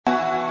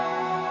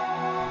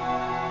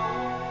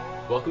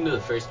Welcome to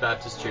the First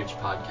Baptist Church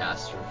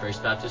podcast from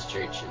First Baptist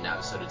Church in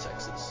Navasota,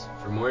 Texas.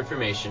 For more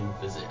information,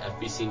 visit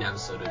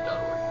fbcnavasota.org.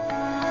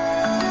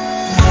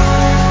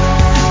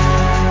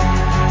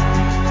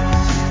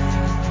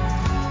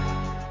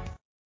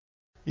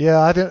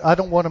 Yeah, I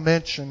don't want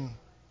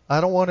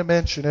to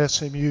mention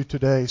SMU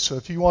today. So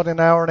if you want an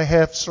hour and a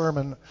half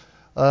sermon,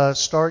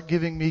 start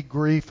giving me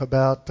grief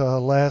about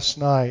last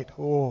night.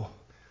 Oh,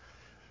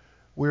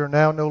 we are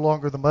now no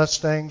longer the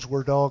Mustangs.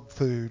 We're dog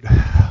food.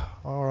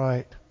 All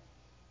right.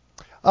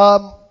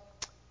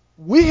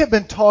 We've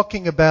been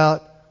talking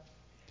about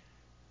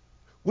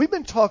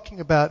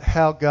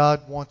how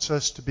God wants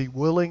us to be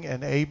willing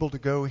and able to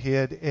go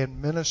ahead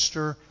and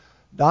minister,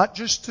 not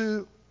just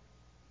to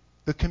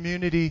the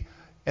community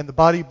and the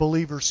body of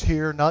believers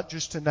here, not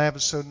just to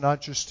Navasota,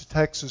 not just to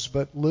Texas,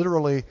 but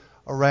literally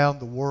around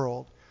the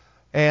world.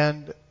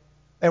 And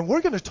we're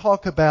going to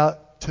talk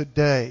about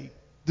today,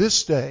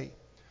 this day,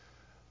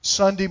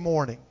 Sunday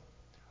morning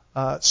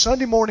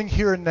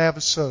here in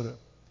Navasota.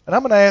 And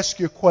I'm going to ask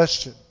you a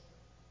question.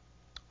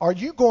 Are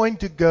you going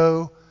to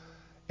go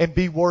and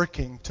be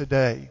working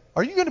today?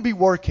 Are you going to be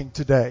working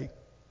today?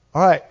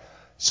 All right.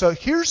 So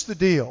here's the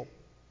deal.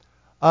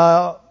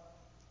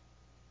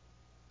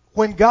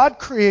 When God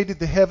created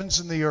the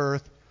heavens and the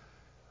earth,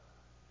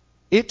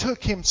 it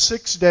took Him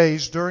 6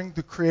 days during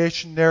the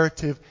creation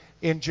narrative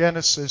in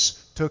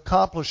Genesis to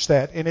accomplish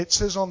that. And it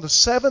says on the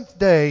seventh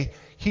day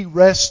He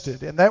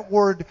rested. And that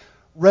word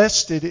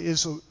rested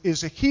is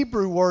a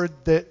Hebrew word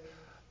that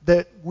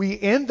we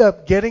end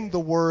up getting the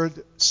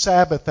word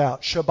Sabbath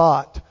out,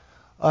 Shabbat.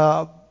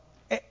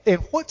 And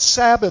what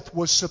Sabbath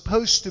was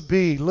supposed to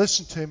be,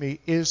 listen to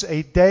me, is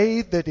a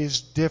day that is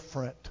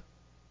different.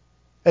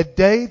 A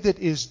day that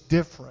is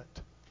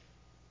different.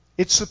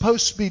 It's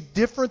supposed to be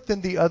different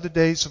than the other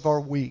days of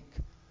our week.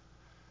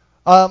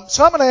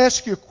 So I'm going to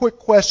ask you a quick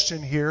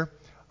question here.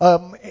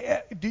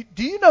 Do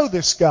you know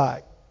this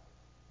guy?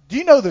 Do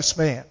you know this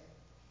man?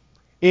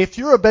 If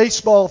you're a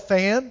baseball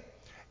fan,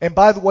 and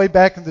by the way,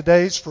 back in the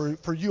days,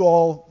 for you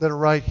all that are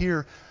right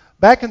here,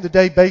 back in the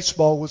day,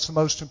 baseball was the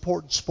most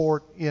important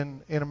sport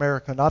in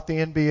America. Not the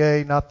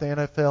NBA, not the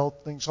NFL,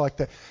 things like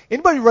that.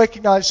 Anybody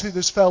recognize who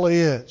this fella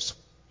is?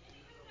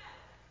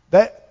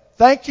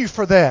 Thank you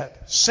for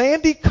that.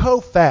 Sandy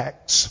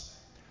Koufax.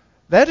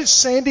 That is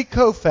Sandy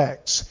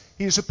Koufax.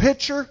 He's a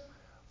pitcher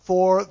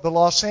for the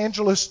Los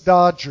Angeles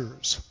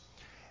Dodgers.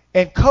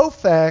 And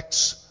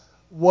Koufax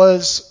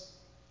was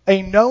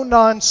a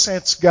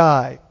no-nonsense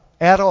guy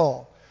at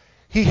all.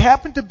 He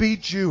happened to be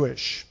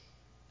Jewish.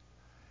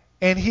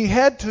 And he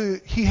had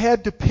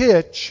to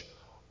pitch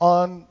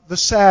on the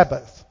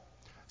Sabbath.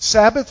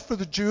 Sabbath for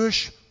the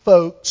Jewish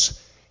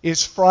folks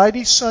is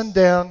Friday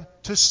sundown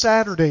to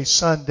Saturday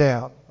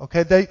sundown.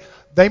 Okay,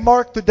 they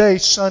mark the day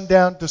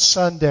sundown to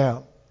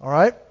sundown. All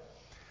right?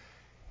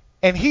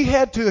 And he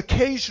had to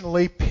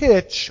occasionally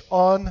pitch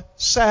on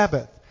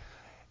Sabbath.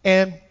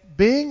 And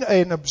being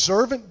an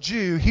observant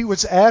Jew, he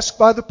was asked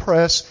by the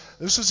press,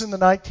 this was in the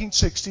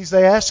 1960s,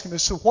 they asked him, they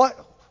said,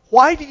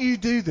 why do you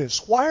do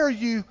this? Why are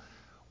you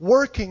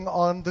working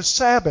on the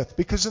Sabbath?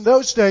 Because in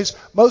those days,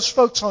 most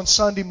folks on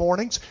Sunday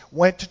mornings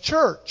went to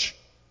church.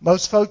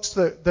 Most folks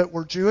that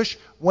were Jewish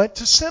went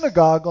to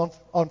synagogue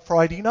on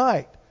Friday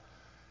night.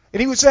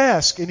 And he was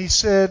asked, and he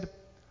said,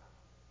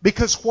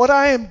 because what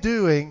I am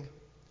doing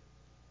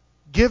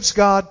gives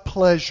God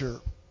pleasure.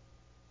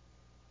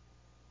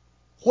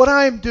 What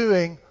I am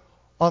doing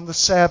on the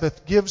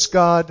Sabbath gives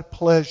God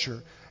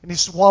pleasure. And he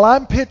said, while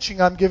I'm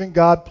pitching, I'm giving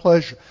God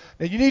pleasure.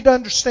 Now you need to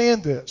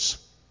understand this.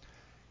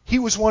 He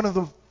was one of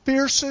the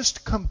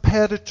fiercest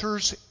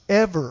competitors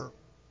ever.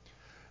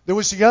 There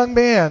was a young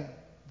man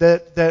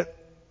that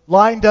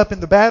lined up in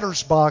the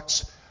batter's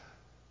box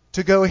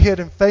to go ahead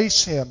and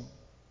face him,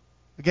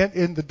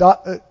 again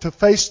to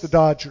face the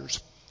Dodgers.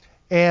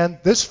 And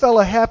this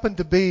fella happened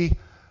to be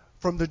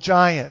from the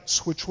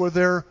Giants, which were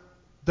their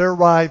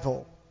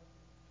rival.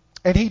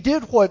 And he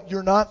did what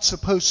you're not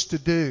supposed to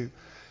do.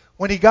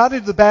 When he got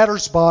into the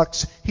batter's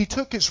box, he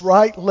took his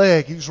right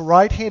leg, he was a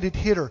right-handed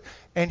hitter,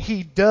 and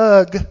he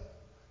dug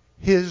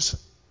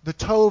the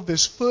toe of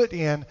his foot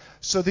in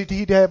so that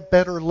he'd have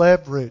better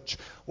leverage.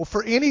 Well,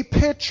 for any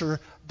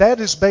pitcher, that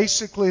is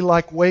basically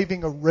like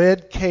waving a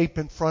red cape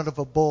in front of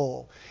a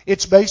bull.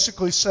 It's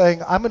basically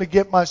saying, I'm going to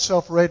get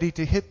myself ready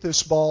to hit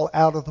this ball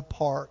out of the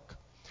park.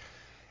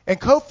 And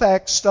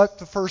Koufax stuck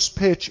the first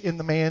pitch in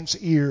the man's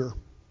ear.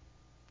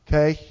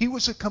 Okay? He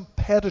was a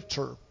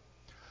competitor.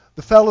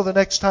 The fellow, the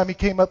next time he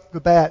came up to the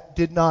bat,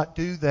 did not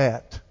do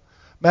that.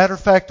 Matter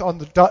of fact, on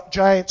the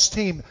Giants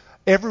team,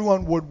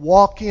 everyone would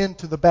walk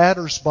into the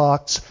batter's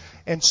box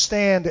and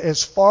stand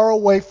as far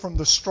away from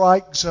the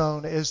strike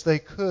zone as they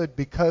could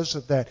because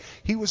of that.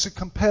 He was a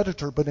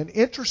competitor, but an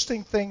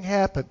interesting thing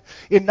happened.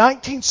 In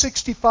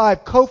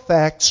 1965,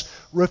 Koufax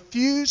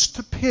refused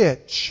to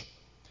pitch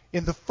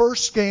in the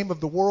first game of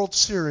the World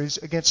Series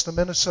against the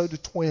Minnesota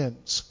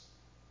Twins.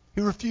 He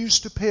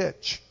refused to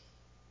pitch.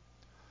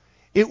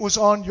 It was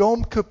on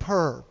Yom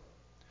Kippur,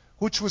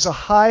 which was a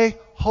high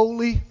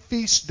holy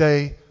feast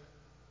day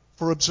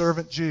for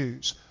observant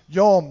Jews.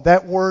 Yom,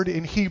 that word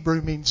in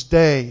Hebrew means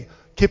day.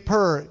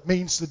 Kippur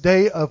means the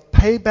day of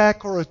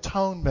payback or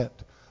atonement,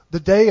 the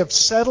day of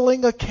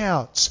settling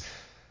accounts.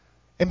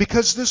 And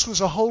because this was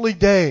a holy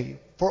day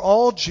for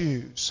all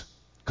Jews,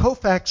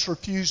 Koufax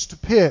refused to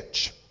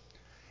pitch.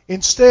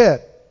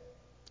 Instead,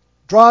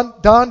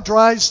 Don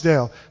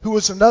Drysdale, who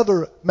was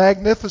another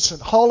magnificent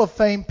Hall of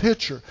Fame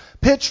pitcher,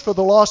 pitched for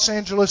the Los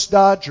Angeles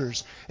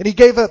Dodgers. And he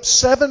gave up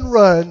 7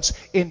 runs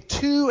in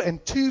 2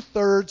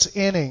 2/3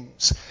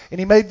 innings. And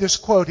he made this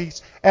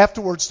quote.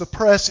 Afterwards, the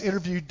press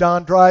interviewed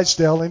Don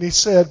Drysdale, and he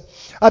said,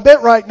 "I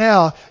bet right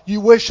now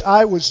you wish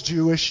I was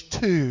Jewish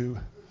too."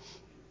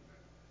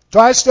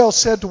 Drysdale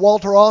said to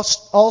Walter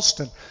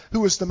Alston,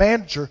 who was the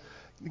manager,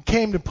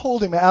 came and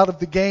pulled him out of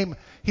the game.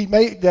 He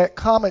made that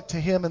comment to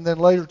him and then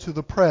later to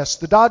the press.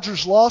 The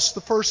Dodgers lost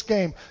the first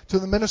game to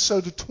the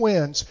Minnesota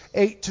Twins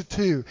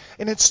 8-2.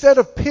 And instead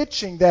of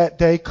pitching that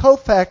day,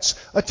 Koufax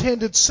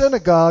attended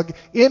synagogue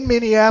in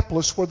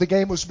Minneapolis where the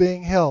game was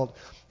being held.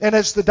 And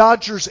as the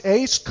Dodgers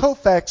ace,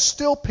 Koufax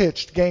still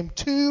pitched game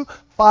 2,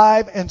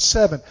 5, and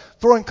 7,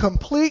 throwing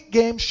complete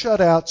game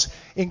shutouts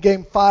in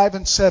game 5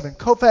 and 7.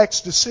 Koufax's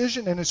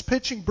decision and his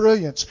pitching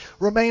brilliance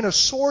remain a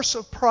source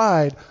of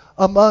pride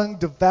among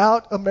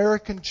devout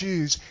American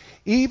Jews,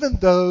 even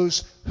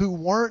those who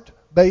weren't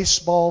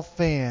baseball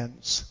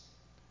fans.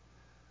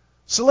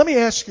 So let me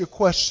ask you a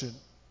question.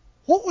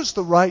 What was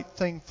the right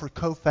thing for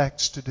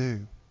Koufax to do?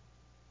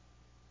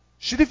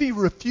 Should have he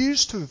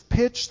refused to have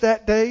pitched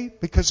that day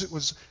because it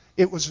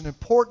was an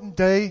important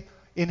day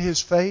in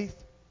his faith?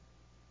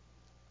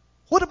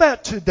 What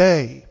about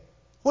today?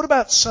 What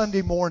about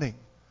Sunday morning?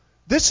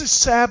 This is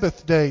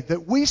Sabbath day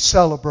that we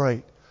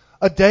celebrate,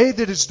 a day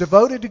that is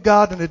devoted to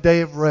God and a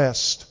day of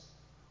rest.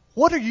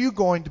 What are you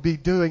going to be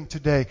doing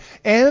today?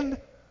 And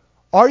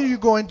are you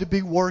going to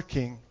be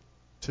working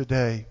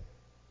today?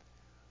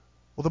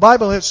 Well, the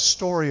Bible has a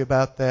story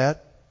about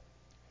that.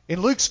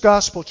 In Luke's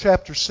Gospel,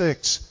 chapter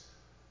 6,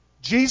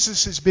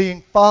 Jesus is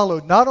being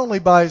followed not only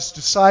by his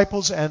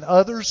disciples and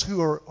others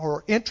who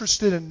are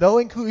interested in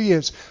knowing who he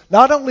is,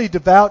 not only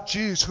devout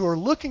Jews who are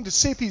looking to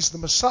see if he's the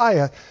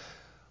Messiah,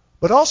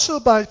 but also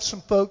by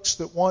some folks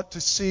that want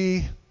to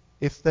see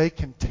if they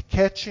can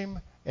catch him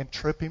and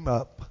trip him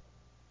up.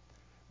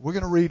 We're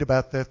going to read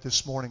about that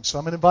this morning. So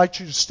I'm going to invite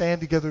you to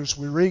stand together as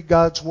we read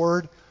God's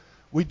Word.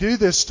 We do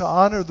this to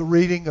honor the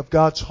reading of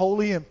God's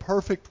holy and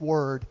perfect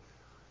Word.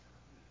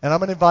 And I'm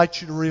going to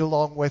invite you to read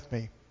along with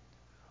me.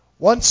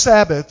 One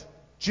Sabbath,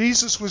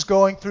 Jesus was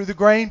going through the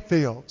grain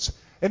fields,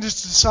 and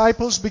his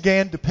disciples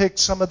began to pick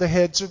some of the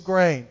heads of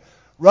grain,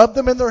 rub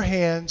them in their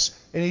hands,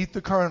 and eat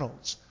the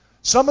kernels.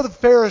 Some of the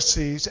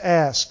Pharisees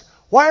asked,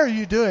 "Why are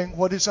you doing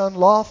what is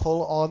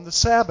unlawful on the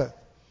Sabbath?"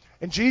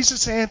 And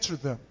Jesus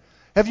answered them,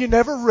 "Have you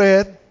never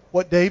read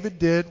what David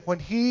did when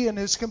he and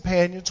his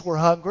companions were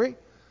hungry?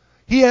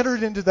 He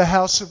entered into the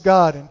house of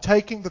God, and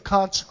taking the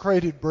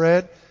consecrated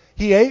bread,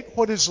 he ate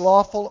what is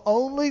lawful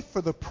only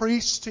for the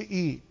priests to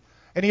eat.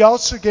 And he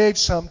also gave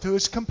some to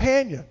his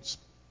companions."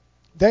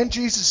 Then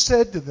Jesus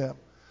said to them,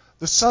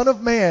 "The Son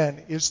of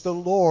Man is the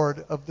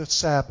Lord of the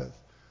Sabbath."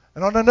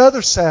 And on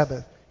another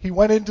Sabbath, he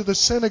went into the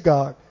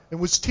synagogue and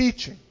was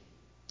teaching.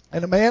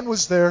 And a man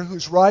was there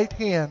whose right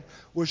hand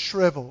was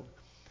shriveled.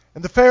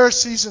 And the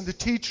Pharisees and the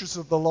teachers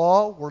of the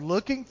law were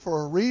looking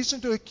for a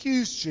reason to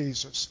accuse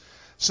Jesus.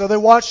 So they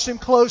watched him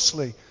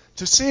closely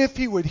to see if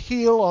he would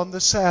heal on the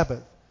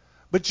Sabbath.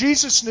 But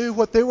Jesus knew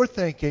what they were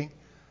thinking,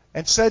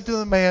 and said to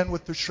the man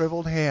with the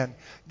shriveled hand,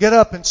 "Get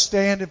up and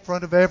stand in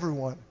front of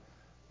everyone."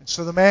 And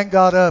so the man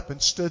got up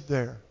and stood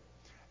there.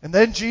 And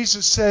then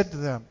Jesus said to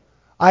them,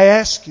 "I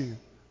ask you,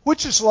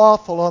 which is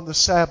lawful on the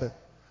Sabbath,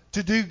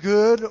 to do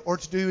good or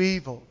to do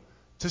evil,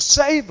 to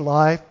save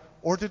life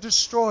or to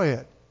destroy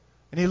it?"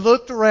 And he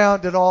looked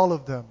around at all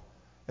of them,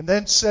 and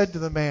then said to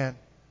the man,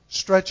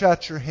 "Stretch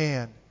out your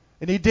hand."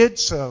 And he did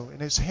so, and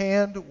his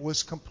hand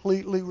was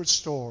completely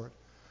restored.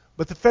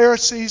 But the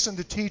Pharisees and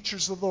the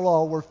teachers of the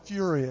law were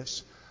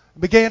furious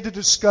and began to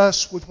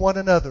discuss with one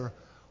another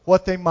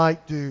what they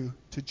might do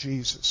to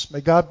Jesus.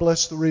 May God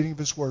bless the reading of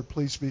His Word.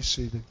 Please be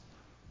seated.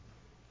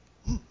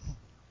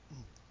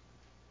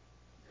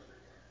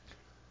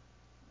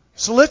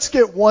 So let's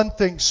get one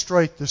thing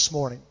straight this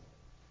morning.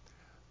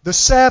 The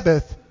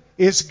Sabbath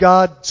is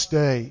God's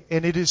day,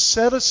 and it is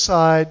set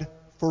aside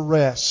for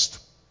rest.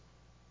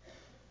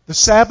 The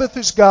Sabbath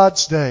is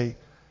God's day,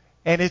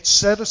 and it's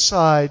set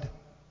aside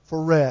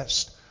for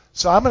rest.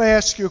 So I'm going to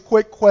ask you a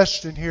quick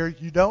question here.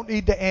 You don't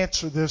need to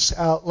answer this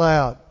out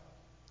loud.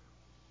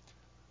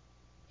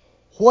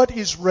 What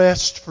is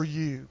rest for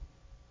you?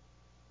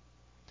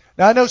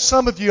 Now, I know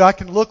some of you, I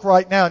can look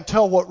right now and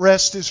tell what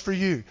rest is for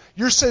you.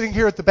 You're sitting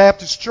here at the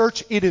Baptist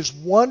Church. It is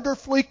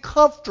wonderfully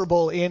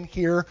comfortable in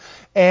here,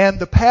 and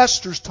the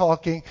pastor's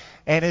talking,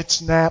 and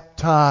it's nap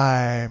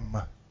time.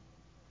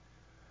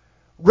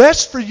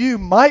 Rest for you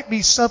might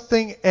be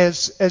something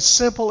as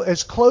simple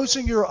as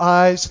closing your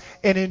eyes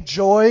and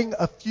enjoying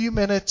a few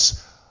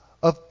minutes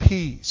of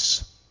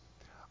peace.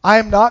 I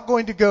am not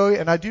going to go,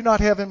 and I do not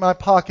have in my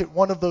pocket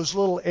one of those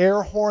little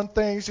air horn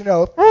things,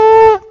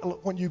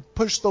 when you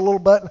push the little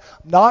button.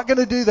 I'm not going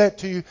to do that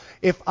to you.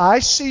 If I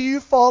see you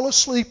fall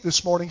asleep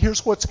this morning,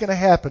 here's what's going to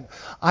happen.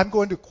 I'm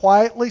going to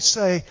quietly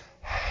say,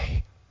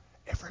 hey,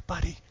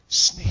 everybody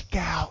sneak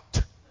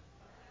out.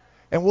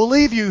 And we'll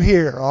leave you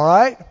here, all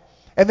right?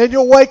 And then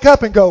you'll wake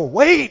up and go,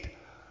 wait,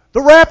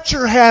 the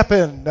rapture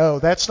happened. No,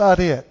 that's not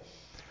it.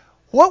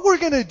 What we're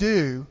going to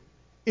do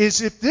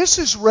is if this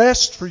is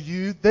rest for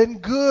you, then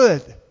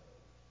good.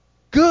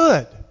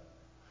 Good.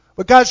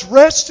 But guys,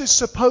 rest is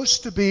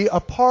supposed to be a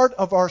part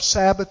of our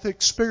Sabbath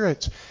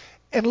experience.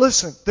 And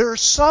listen, there are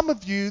some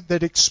of you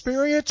that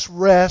experience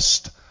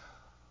rest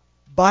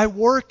by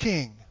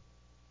working.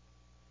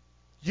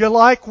 You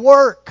like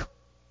work.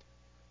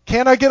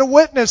 Can I get a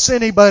witness,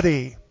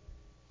 anybody?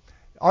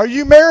 Are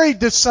you married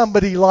to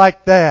somebody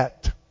like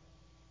that?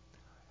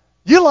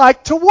 You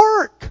like to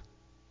work.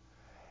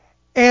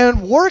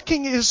 And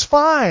working is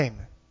fine.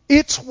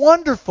 It's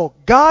wonderful.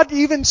 God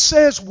even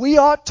says we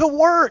ought to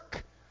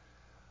work.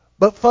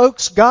 But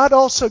folks, God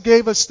also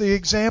gave us the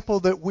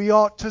example that we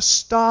ought to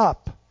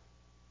stop.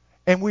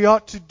 And we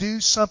ought to do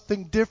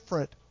something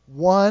different.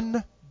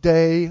 1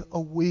 day a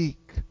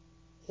week.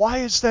 Why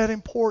is that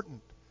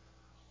important?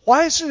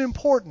 Why is it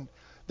important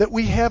that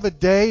we have a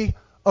day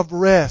of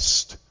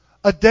rest?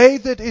 A day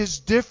that is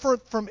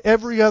different from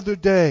every other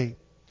day.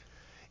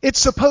 It's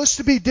supposed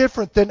to be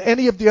different than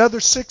any of the other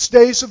 6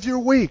 days of your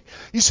week.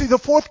 You see, the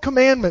fourth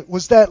commandment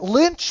was that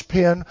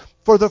linchpin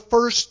for the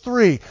first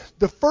three.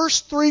 The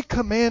first 3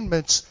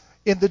 commandments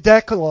in the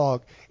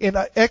Decalogue, in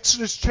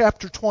Exodus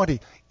chapter 20,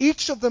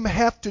 each of them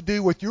have to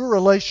do with your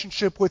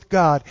relationship with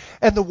God.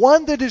 And the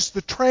one that is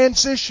the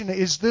transition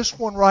is this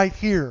one right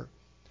here,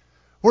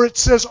 where it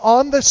says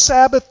on the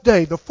Sabbath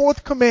day, the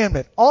fourth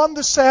commandment, on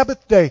the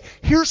Sabbath day,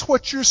 here's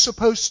what you're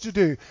supposed to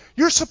do.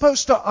 You're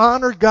supposed to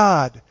honor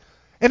God.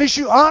 And as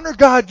you honor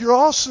God, you're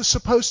also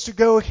supposed to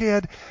go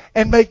ahead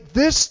and make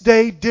this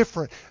day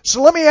different.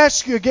 So let me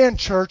ask you again,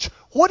 church,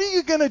 what are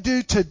you going to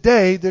do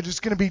today that is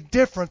going to be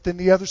different than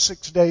the other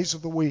 6 days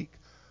of the week?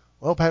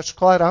 Well, Pastor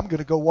Clyde, I'm going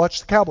to go watch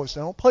the Cowboys.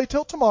 They don't play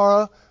till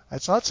tomorrow.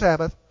 That's not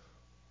Sabbath.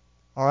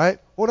 All right?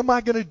 What am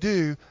I going to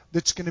do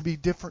that's going to be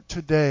different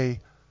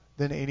today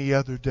than any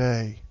other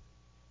day?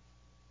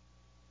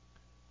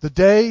 The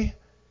day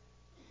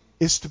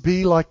is to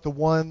be like the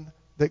one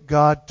that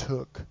God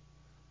took,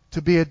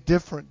 to be a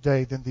different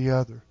day than the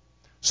other.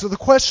 So the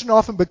question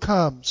often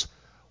becomes,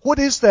 what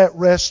is that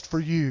rest for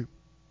you?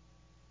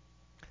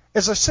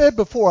 As I said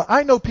before,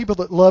 I know people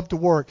that love to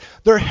work.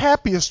 They're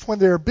happiest when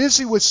they're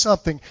busy with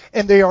something,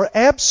 and they are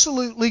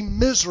absolutely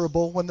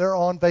miserable when they're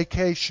on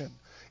vacation.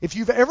 If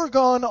you've ever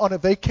gone on a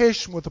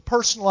vacation with a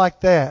person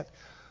like that,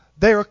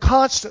 they are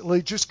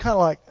constantly just kind of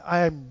like,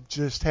 I'm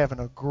just having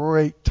a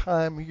great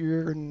time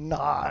here.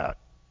 Not.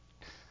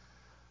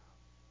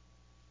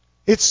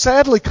 It's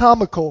sadly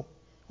comical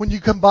when you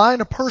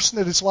combine a person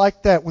that is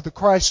like that with a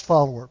Christ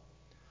follower.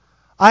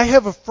 I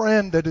have a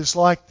friend that is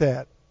like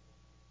that.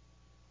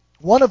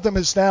 One of them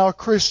is now a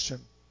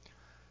Christian.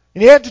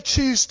 And he had to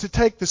choose to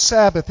take the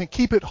Sabbath and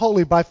keep it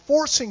holy by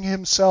forcing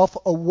himself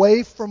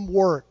away from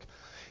work.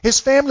 His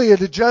family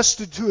had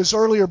adjusted to his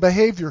earlier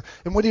behavior,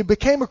 and when he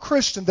became a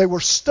Christian, they were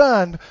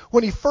stunned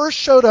when he first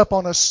showed up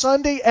on a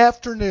Sunday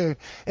afternoon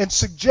and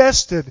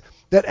suggested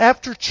that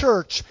after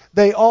church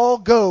they all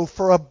go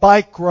for a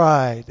bike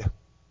ride.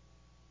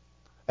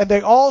 And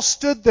they all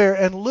stood there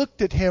and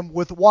looked at him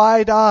with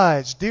wide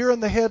eyes,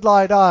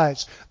 deer-in-the-headlight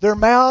eyes, their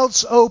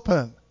mouths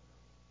open.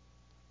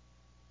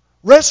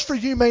 Rest for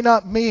you may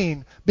not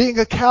mean being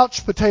a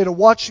couch potato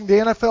watching the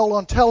NFL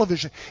on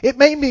television. It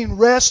may mean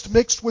rest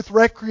mixed with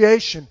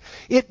recreation.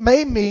 It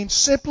may mean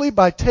simply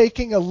by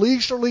taking a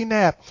leisurely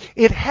nap.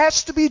 It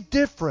has to be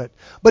different,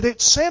 but it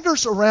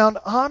centers around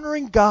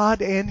honoring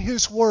God and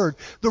His Word.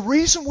 The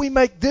reason we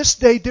make this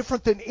day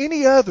different than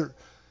any other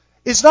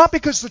is not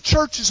because the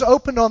church is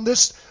open on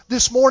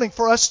this morning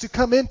for us to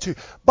come into.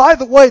 By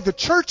the way, the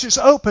church is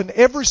open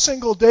every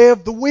single day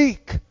of the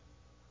week.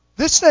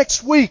 This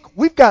next week,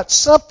 we've got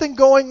something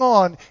going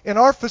on in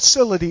our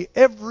facility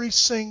every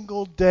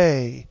single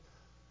day.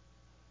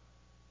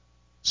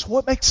 So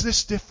what makes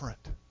this different?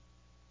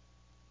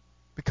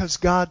 Because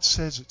God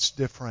says it's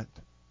different.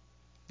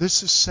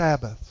 This is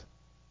Sabbath.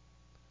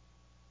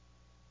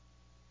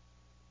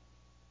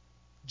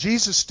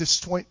 Jesus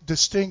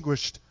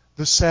distinguished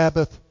the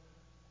Sabbath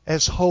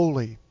as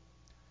holy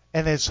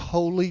and as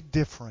wholly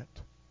different.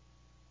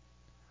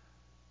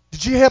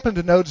 Did you happen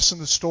to notice in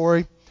the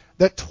story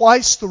that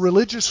twice the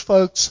religious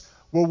folks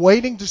were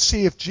waiting to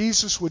see if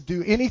Jesus would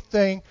do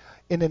anything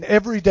in an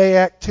everyday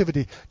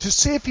activity, to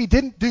see if He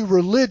didn't do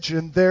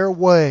religion their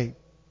way?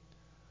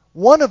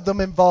 One of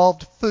them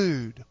involved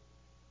food.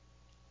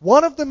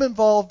 One of them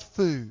involved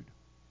food.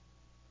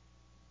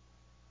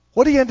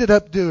 What he ended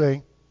up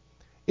doing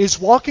is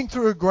walking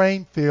through a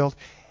grain field,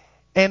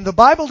 and the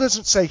Bible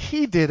doesn't say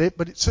he did it,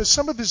 but it says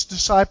some of his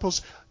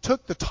disciples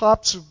took the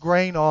tops of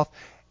grain off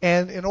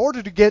And in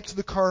order to get to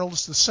the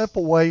kernels, the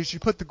simple way is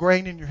you put the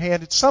grain in your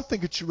hand. It's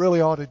something that you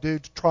really ought to do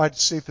to try to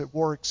see if it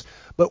works.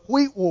 But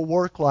wheat will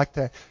work like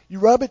that. You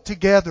rub it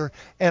together,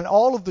 and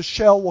all of the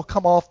shell will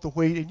come off the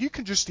wheat, and you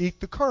can just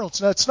eat the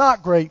kernels. Now, it's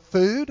not great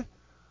food,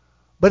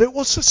 but it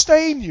will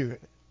sustain you.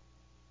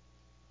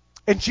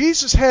 And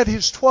Jesus had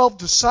his 12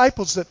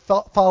 disciples that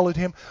followed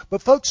him.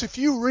 But folks, if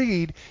you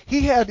read,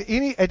 he had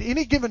at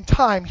any given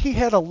time, he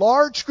had a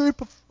large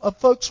group of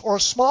folks or a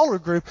smaller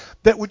group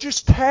that would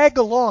just tag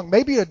along,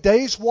 maybe a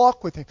day's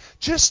walk with him,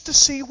 just to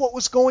see what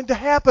was going to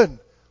happen.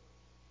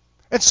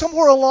 And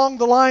somewhere along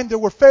the line, there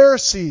were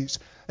Pharisees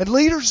and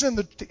leaders in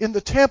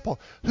the temple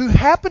who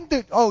happened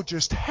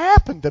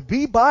to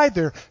be by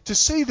there to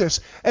see this.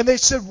 And they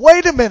said,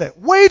 wait a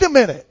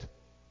minute.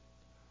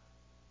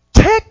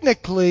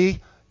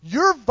 Technically,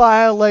 you're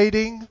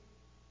violating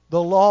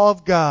the law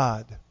of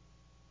God.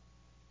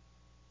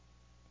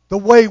 The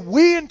way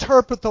we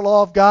interpret the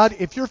law of God,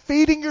 if you're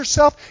feeding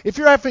yourself, if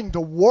you're having to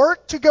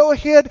work to go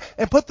ahead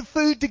and put the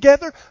food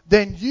together,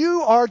 then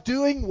you are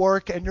doing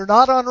work and you're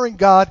not honoring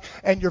God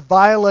and you're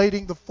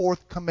violating the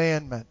fourth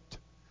commandment.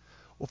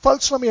 Well,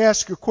 folks, let me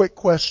ask you a quick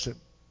question.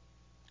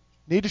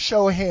 Need a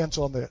show of hands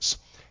on this.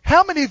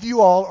 How many of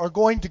you all are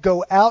going to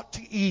go out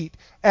to eat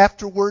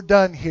after we're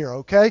done here,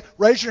 okay?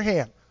 Raise your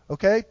hand,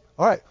 okay?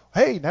 All right.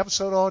 Hey,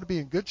 Navasota ought to be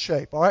in good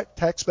shape. All right,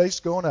 tax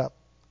base going up.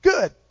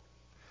 Good.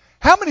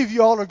 How many of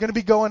you all are going to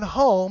be going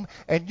home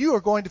and you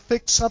are going to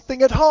fix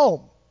something at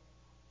home?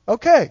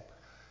 Okay.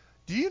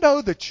 Do you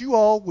know that you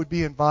all would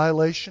be in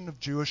violation of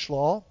Jewish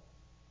law?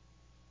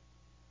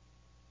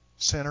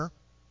 Sinner.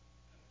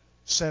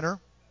 Sinner.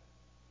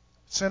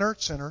 Sinner,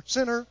 sinner,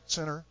 sinner,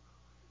 sinner.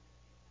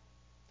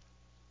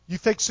 You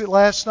fixed it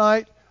last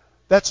night?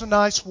 That's a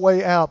nice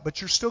way out,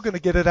 but you're still going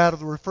to get it out of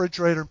the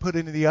refrigerator and put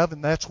it in the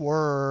oven. That's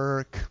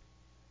work.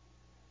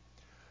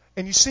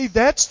 And you see,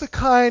 that's the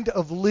kind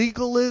of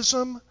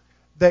legalism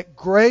that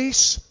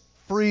grace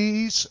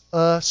frees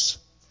us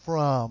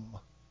from.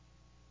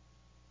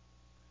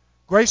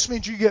 Grace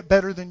means you get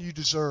better than you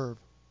deserve.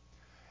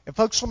 And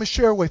folks, let me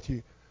share with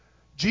you.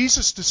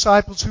 Jesus'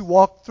 disciples who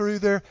walked through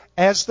there,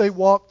 as they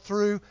walked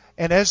through,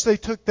 and as they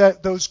took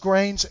those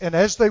grains, and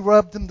as they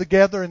rubbed them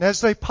together, and as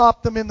they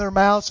popped them in their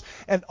mouths,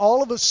 and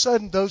all of a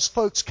sudden those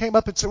folks came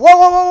up and said, whoa,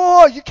 whoa, whoa,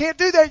 whoa, you can't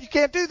do that, you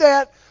can't do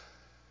that.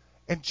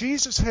 And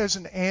Jesus has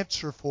an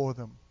answer for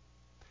them.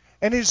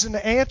 And it is an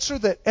answer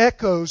that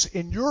echoes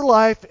in your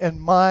life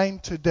and mine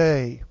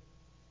today.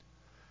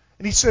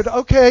 And he said,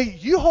 okay,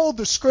 you hold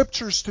the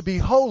Scriptures to be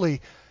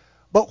holy,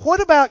 but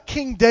what about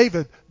King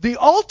David, the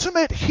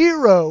ultimate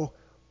hero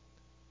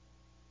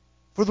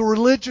for the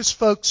religious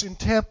folks in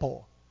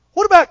temple?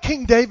 What about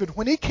King David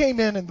when he came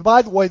in, and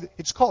by the way,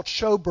 it's called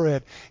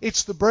showbread.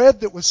 It's the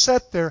bread that was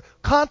set there,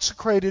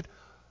 consecrated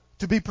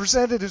to be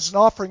presented as an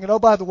offering. And oh,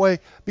 by the way,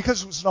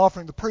 because it was an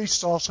offering, the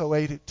priests also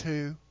ate it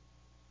too.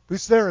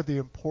 Because they're the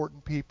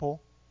important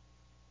people.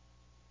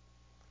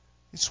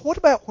 It's what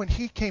about when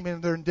he came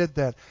in there and did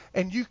that?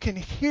 And you can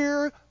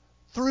hear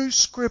through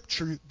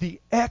Scripture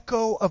the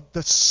echo of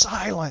the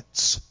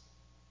silence.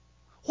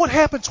 What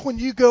happens when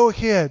you go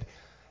ahead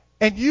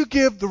and you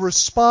give the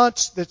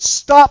response that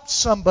stops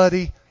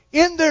somebody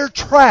in their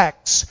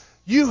tracks?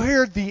 You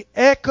hear the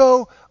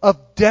echo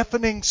of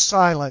deafening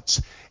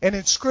silence. And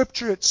in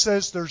Scripture it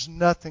says there's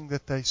nothing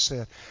that they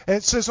said. And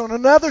it says on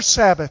another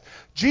Sabbath,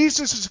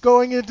 Jesus is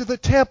going into the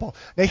temple.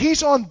 Now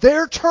he's on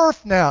their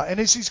turf now. And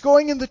as he's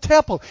going in the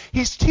temple,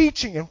 he's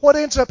teaching. And what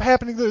ends up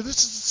happening there,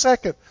 this is the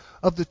second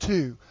of the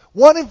two.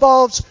 One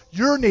involves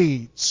your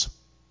needs.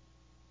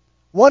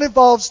 One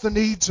involves the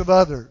needs of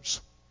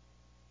others.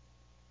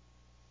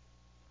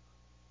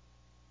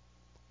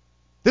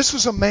 This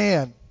was a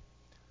man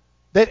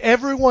that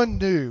everyone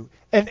knew,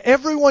 and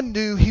everyone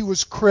knew he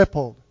was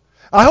crippled.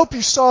 I hope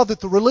you saw that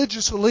the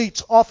religious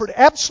elites offered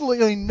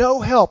absolutely no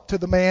help to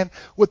the man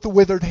with the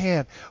withered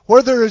hand.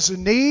 Where there is a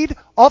need,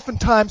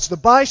 oftentimes the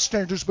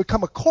bystanders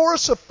become a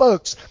chorus of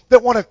folks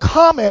that want to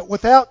comment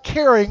without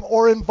caring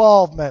or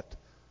involvement.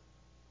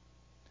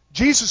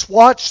 Jesus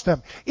watched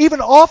them,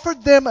 even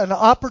offered them an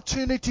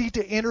opportunity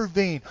to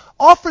intervene,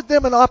 offered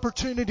them an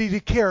opportunity to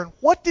care. And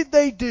what did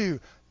they do?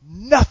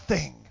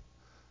 Nothing.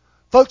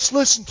 Folks,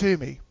 listen to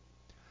me.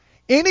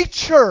 Any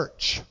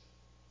church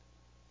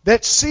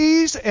that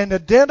sees and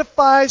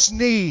identifies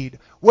need,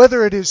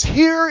 whether it is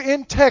here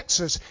in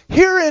Texas,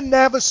 here in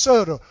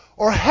Navasota,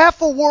 or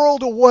half a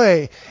world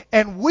away,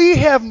 and we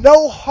have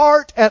no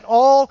heart at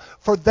all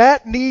for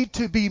that need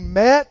to be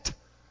met,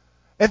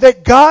 and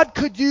that God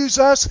could use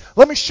us,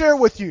 let me share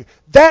with you,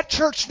 that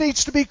church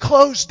needs to be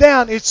closed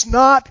down. It's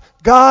not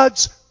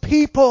God's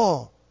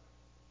people.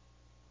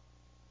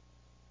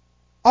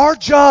 Our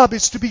job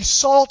is to be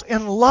salt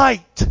and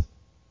light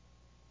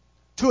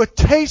to a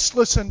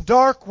tasteless and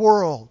dark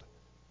world.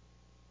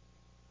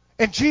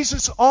 And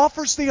Jesus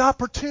offers the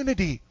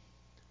opportunity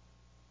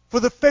for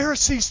the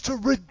Pharisees to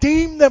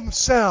redeem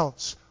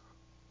themselves,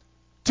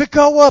 to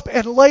go up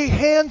and lay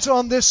hands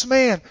on this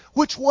man,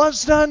 which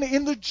was done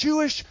in the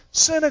Jewish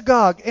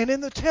synagogue and in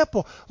the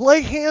temple.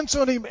 Lay hands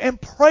on him and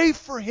pray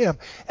for him.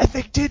 And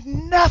they did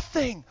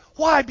nothing.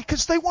 Why?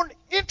 Because they weren't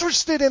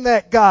interested in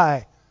that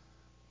guy.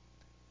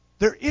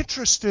 They're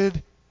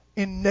interested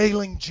in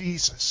nailing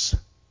Jesus.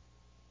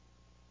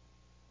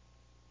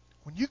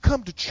 When you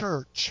come to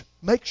church,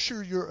 make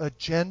sure your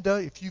agenda,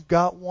 if you've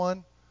got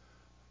one,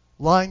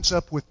 lines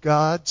up with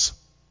God's.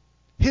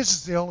 His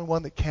is the only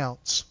one that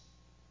counts.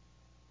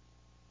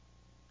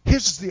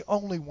 His is the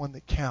only one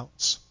that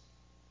counts.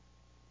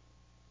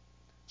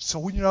 So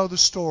we know the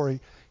story.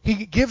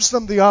 He gives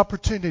them the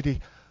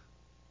opportunity.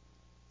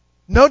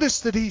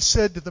 Notice that he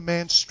said to the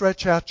man,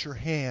 stretch out your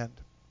hand.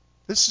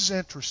 This is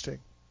interesting.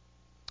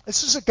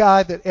 This is a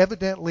guy that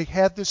evidently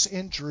had this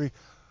injury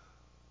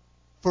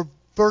for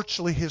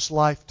virtually his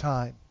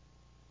lifetime.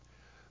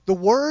 The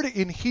word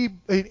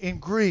in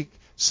Greek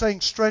saying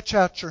stretch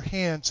out your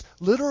hands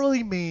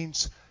literally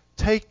means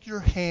take your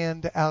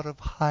hand out of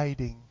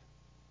hiding.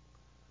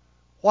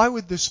 Why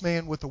would this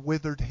man with a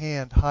withered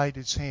hand hide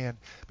his hand?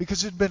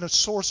 Because it had been a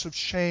source of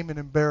shame and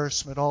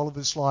embarrassment all of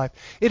his life.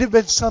 It had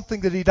been something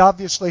that he'd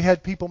obviously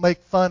had people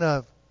make fun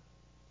of.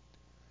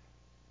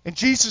 And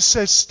Jesus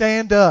says,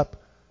 stand up.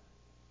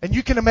 And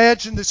you can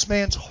imagine this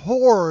man's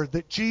horror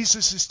that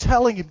Jesus is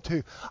telling him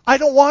to. I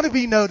don't want to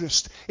be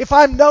noticed. If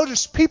I'm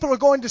noticed, people are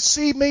going to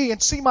see me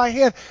and see my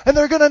hand, and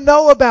they're going to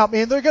know about me,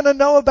 and they're going to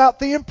know about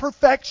the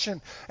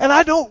imperfection. And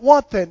I don't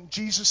want that. And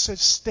Jesus says,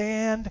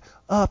 stand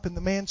up. And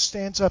the man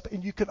stands up,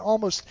 and you can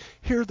almost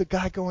hear the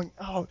guy going,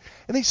 oh.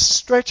 And he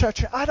stretch out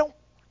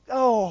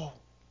your,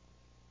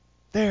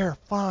 there,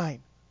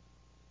 fine.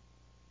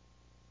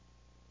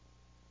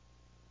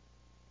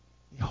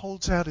 He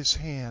holds out his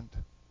hand.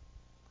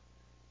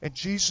 And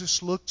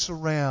Jesus looks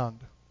around.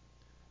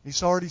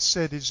 He's already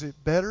said, is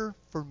it better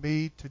for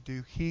me to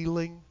do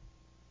healing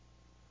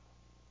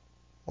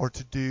or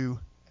to do,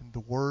 and the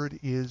word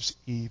is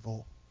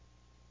evil?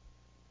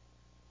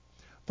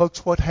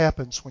 Folks, what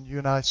happens when you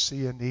and I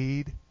see a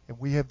need and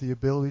we have the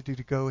ability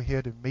to go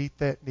ahead and meet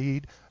that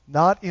need,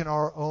 not in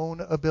our own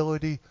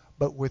ability,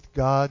 but with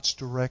God's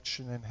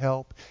direction and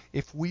help?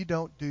 If we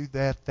don't do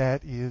that,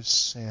 that is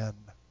sin.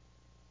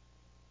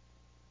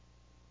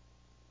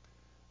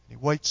 He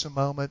waits a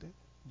moment.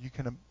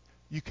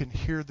 You can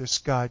hear this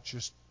guy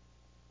just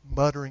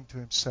muttering to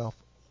himself,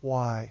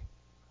 why?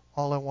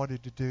 All I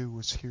wanted to do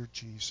was hear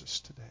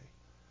Jesus today.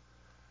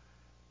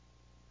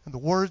 And the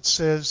word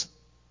says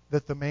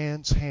that the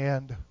man's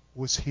hand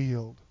was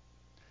healed.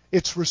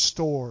 It's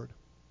restored.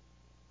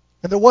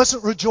 And there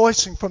wasn't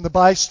rejoicing from the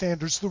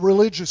bystanders, the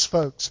religious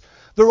folks.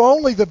 There were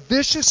only the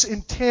vicious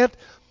intent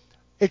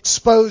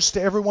exposed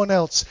to everyone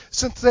else.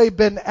 Since they'd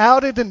been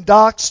outed and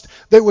doxxed,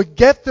 they would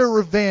get their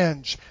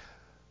revenge.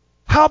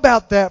 How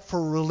about that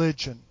for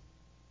religion?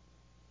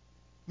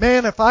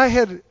 Man, if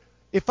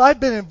I'd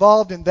been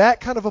involved in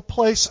that kind of a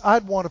place,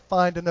 I'd want to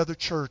find another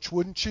church,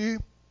 wouldn't you?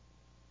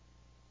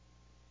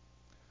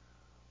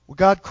 Well,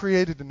 God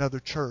created another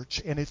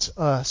church, and it's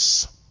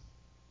us.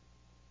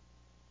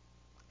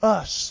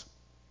 Us.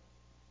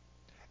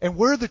 And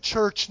we're the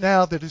church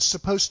now that is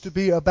supposed to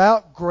be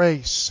about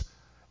grace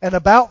and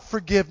about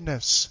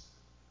forgiveness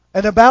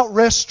and about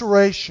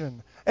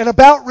restoration and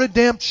about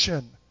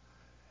redemption.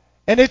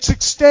 And it's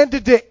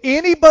extended to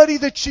anybody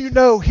that you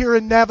know here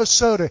in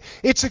Navasota.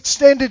 It's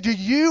extended to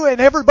you and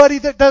everybody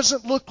that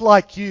doesn't look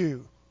like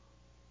you.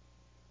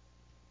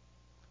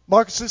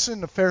 Marcus, this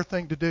isn't a fair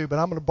thing to do, but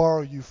I'm going to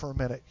borrow you for a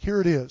minute. Here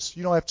it is.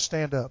 You don't have to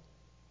stand up.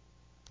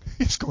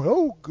 He's going,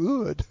 oh,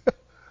 good.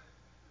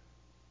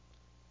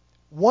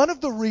 One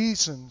of the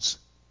reasons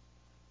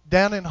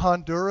down in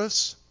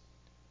Honduras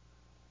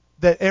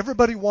that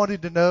everybody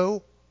wanted to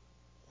know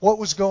what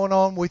was going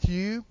on with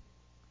you,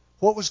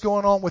 what was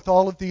going on with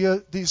all of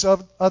these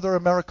other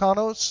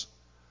Americanos,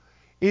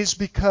 is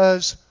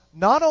because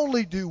not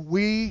only do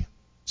we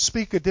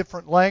speak a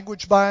different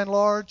language by and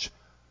large,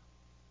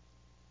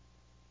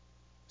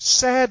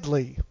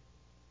 sadly,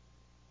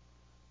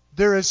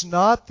 there is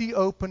not the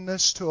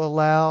openness to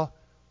allow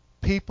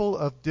people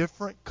of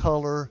different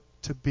color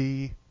to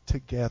be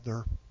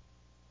together.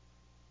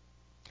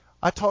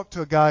 I talked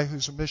to a guy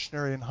who's a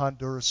missionary in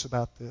Honduras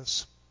about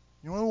this.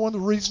 You know one of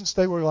the reasons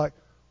they were like,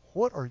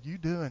 what are you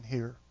doing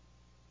here?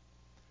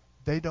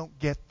 They don't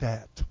get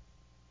that.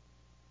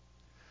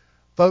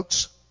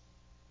 Folks,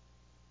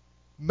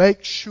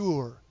 make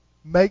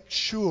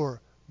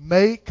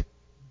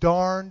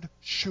darned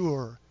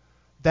sure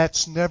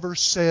that's never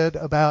said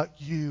about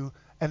you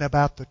and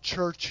about the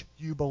church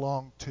you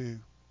belong to.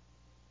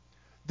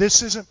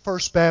 This isn't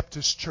First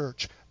Baptist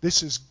Church.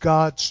 This is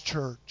God's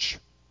church.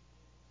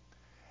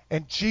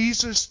 And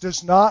Jesus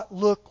does not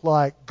look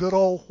like good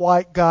old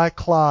white guy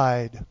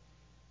Clyde.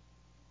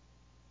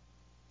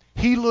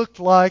 He looked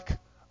like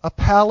a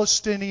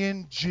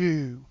Palestinian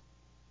Jew.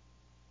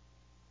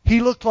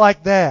 He looked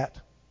like that.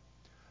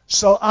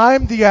 So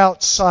I'm the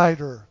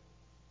outsider,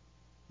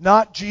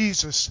 not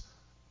Jesus,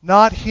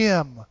 not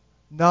him,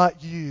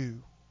 not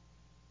you.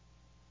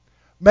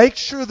 Make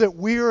sure that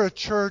we're a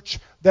church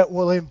that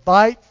will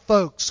invite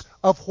folks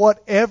of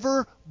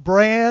whatever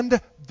brand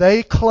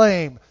they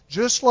claim.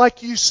 Just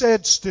like you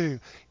said, Stu,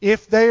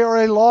 if they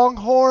are a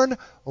Longhorn,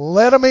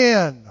 let them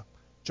in.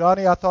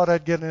 Johnny, I thought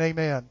I'd get an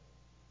amen.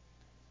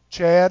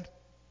 Chad?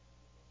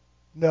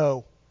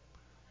 No.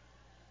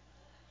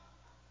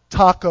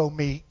 Taco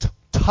meat.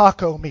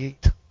 Taco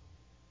meat.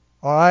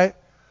 All right?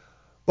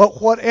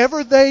 But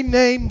whatever they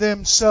name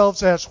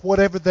themselves as,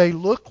 whatever they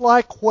look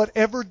like,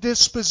 whatever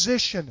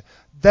disposition,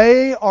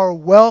 they are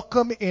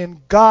welcome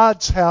in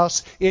God's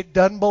house. It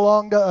doesn't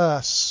belong to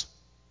us.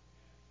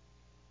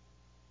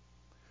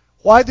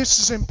 Why this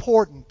is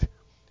important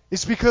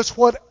is because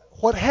what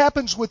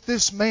happens with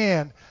this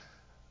man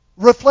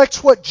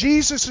reflects what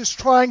Jesus is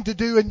trying to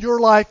do in your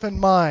life and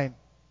mine.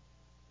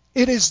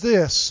 It is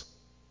this.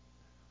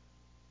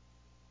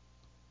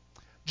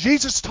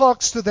 Jesus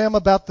talks to them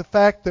about the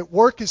fact that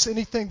work is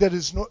anything that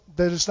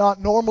is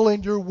not normal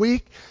in your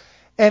week.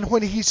 And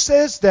when he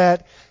says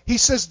that, he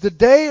says the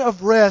day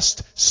of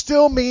rest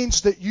still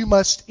means that you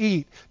must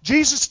eat.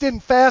 Jesus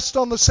didn't fast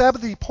on the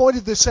Sabbath. He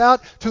pointed this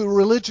out to the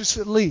religious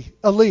elite.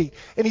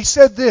 And he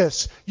said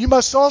this, you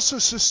must also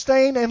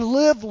sustain and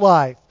live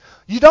life.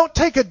 You don't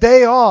take a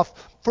day off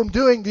from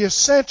doing the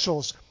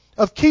essentials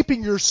of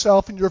keeping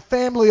yourself and your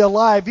family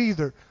alive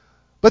either.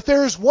 But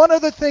there is one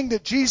other thing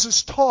that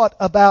Jesus taught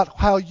about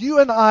how you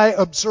and I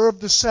observe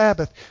the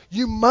Sabbath.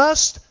 You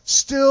must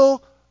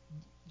still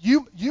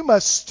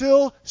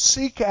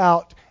seek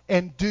out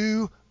and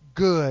do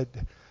good.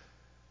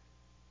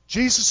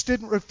 Jesus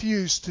didn't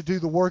refuse to do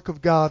the work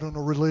of God on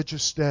a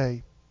religious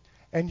day.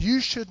 And you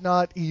should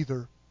not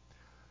either.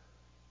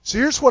 So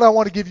here's what I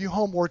want to give you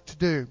homework to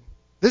do.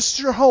 This is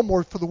your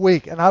homework for the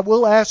week, and I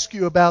will ask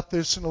you about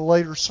this in a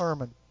later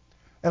sermon.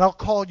 And I'll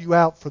call you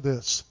out for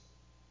this.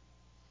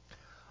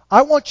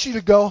 I want you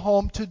to go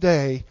home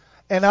today,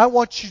 and I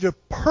want you to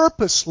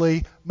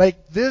purposely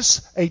make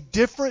this a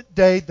different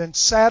day than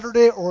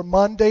Saturday or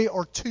Monday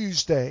or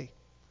Tuesday.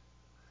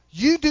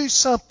 You do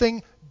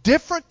something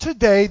different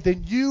today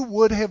than you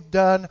would have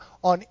done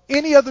on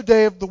any other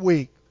day of the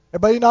week.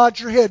 Everybody nod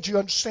your head. You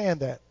understand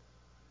that?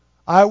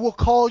 I will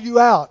call you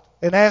out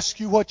and ask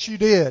you what you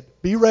did.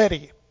 Be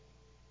ready.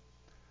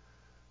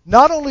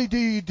 Not only do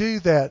you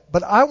do that,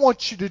 but I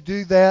want you to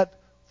do that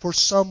for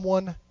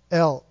someone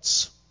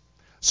else.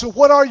 So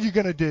what are you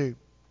going to do?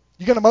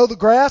 You going to mow the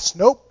grass?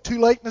 Nope, too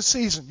late in the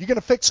season. You going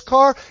to fix a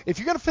car? If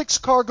you're going to fix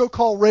a car, go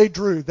call Ray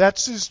Drew.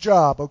 That's his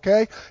job,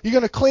 okay? You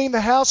going to clean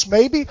the house?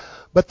 Maybe,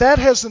 but that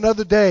has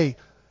another day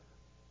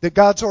that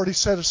God's already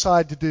set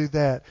aside to do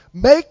that.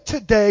 Make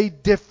today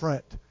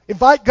different.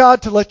 Invite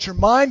God to let your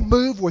mind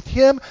move with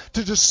Him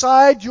to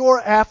decide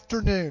your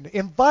afternoon.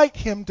 Invite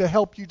Him to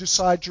help you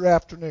decide your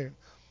afternoon.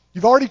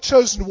 You've already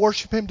chosen to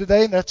worship Him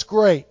today, and that's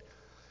great.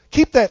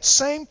 Keep that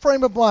same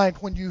frame of mind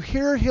when you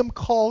hear Him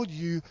call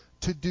you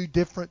to do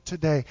different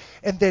today.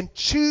 And then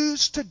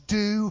choose to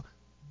do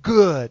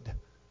good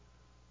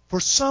for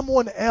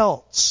someone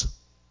else.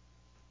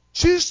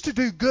 Choose to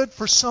do good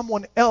for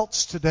someone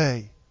else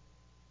today.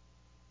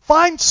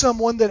 Find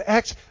someone that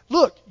actually...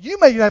 Look, you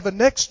may have a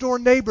next-door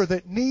neighbor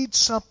that needs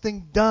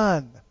something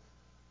done.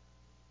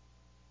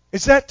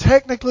 Is that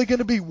technically going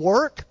to be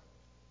work?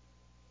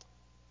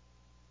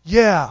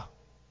 Yeah.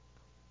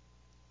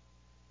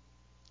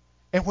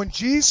 And when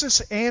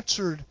Jesus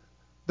answered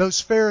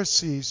those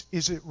Pharisees,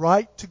 is it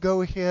right to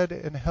go ahead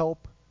and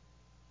help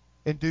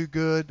and do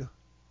good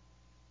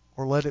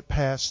or let it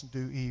pass and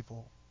do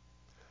evil?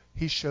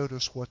 He showed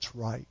us what's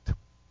right.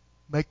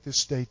 Make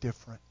this day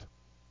different.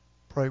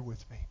 Pray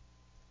with me.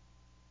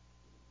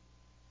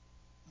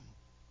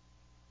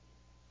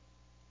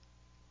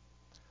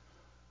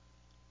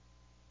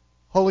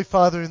 Holy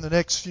Father, in the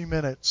next few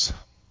minutes,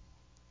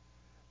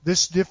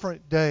 this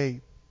different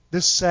day,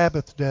 this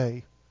Sabbath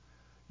day,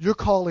 you're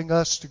calling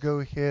us to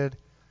go ahead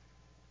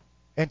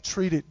and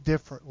treat it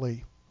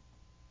differently.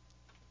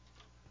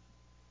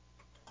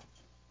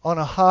 On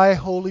a high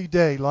holy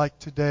day like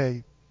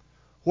today,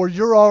 where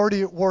you're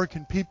already at work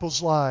in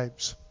people's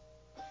lives,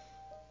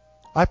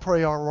 I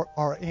pray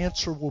our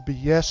answer will be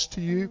yes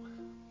to you,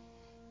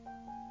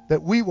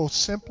 that we will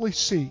simply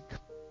seek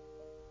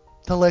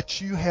to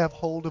let you have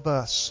hold of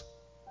us.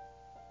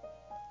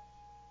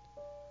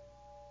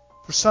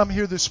 For some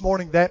here this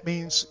morning, that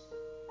means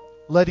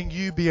letting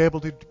you be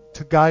able to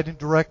guide and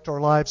direct our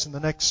lives in the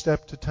next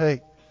step to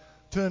take.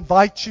 To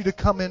invite you to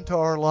come into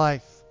our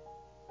life.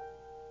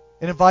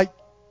 And invite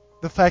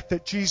the fact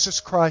that Jesus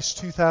Christ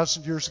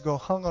 2,000 years ago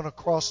hung on a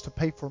cross to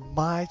pay for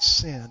my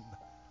sin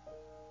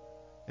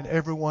and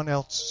everyone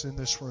else's in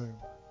this room.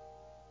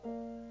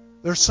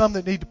 There's some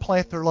that need to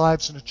plant their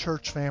lives in a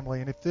church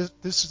family. And if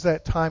this is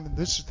that time and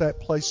this is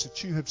that place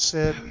that you have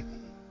said,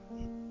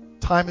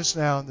 time is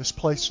now and this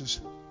place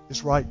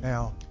is right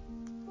now.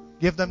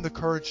 Give them the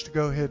courage to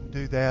go ahead and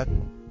do that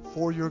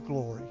for your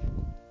glory.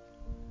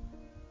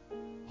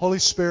 Holy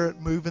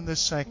Spirit, move in this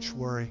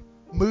sanctuary.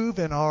 Move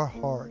in our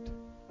heart.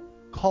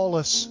 Call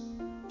us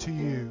to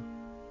you.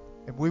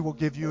 And we will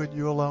give you and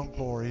you alone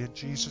glory in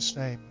Jesus'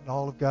 name. And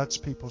all of God's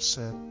people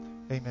said,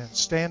 amen.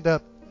 Stand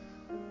up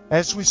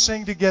As we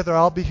sing together,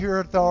 I'll be here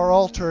at our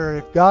altar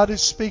area. If God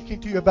is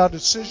speaking to you about a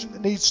decision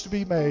that needs to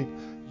be made,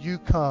 you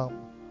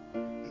come.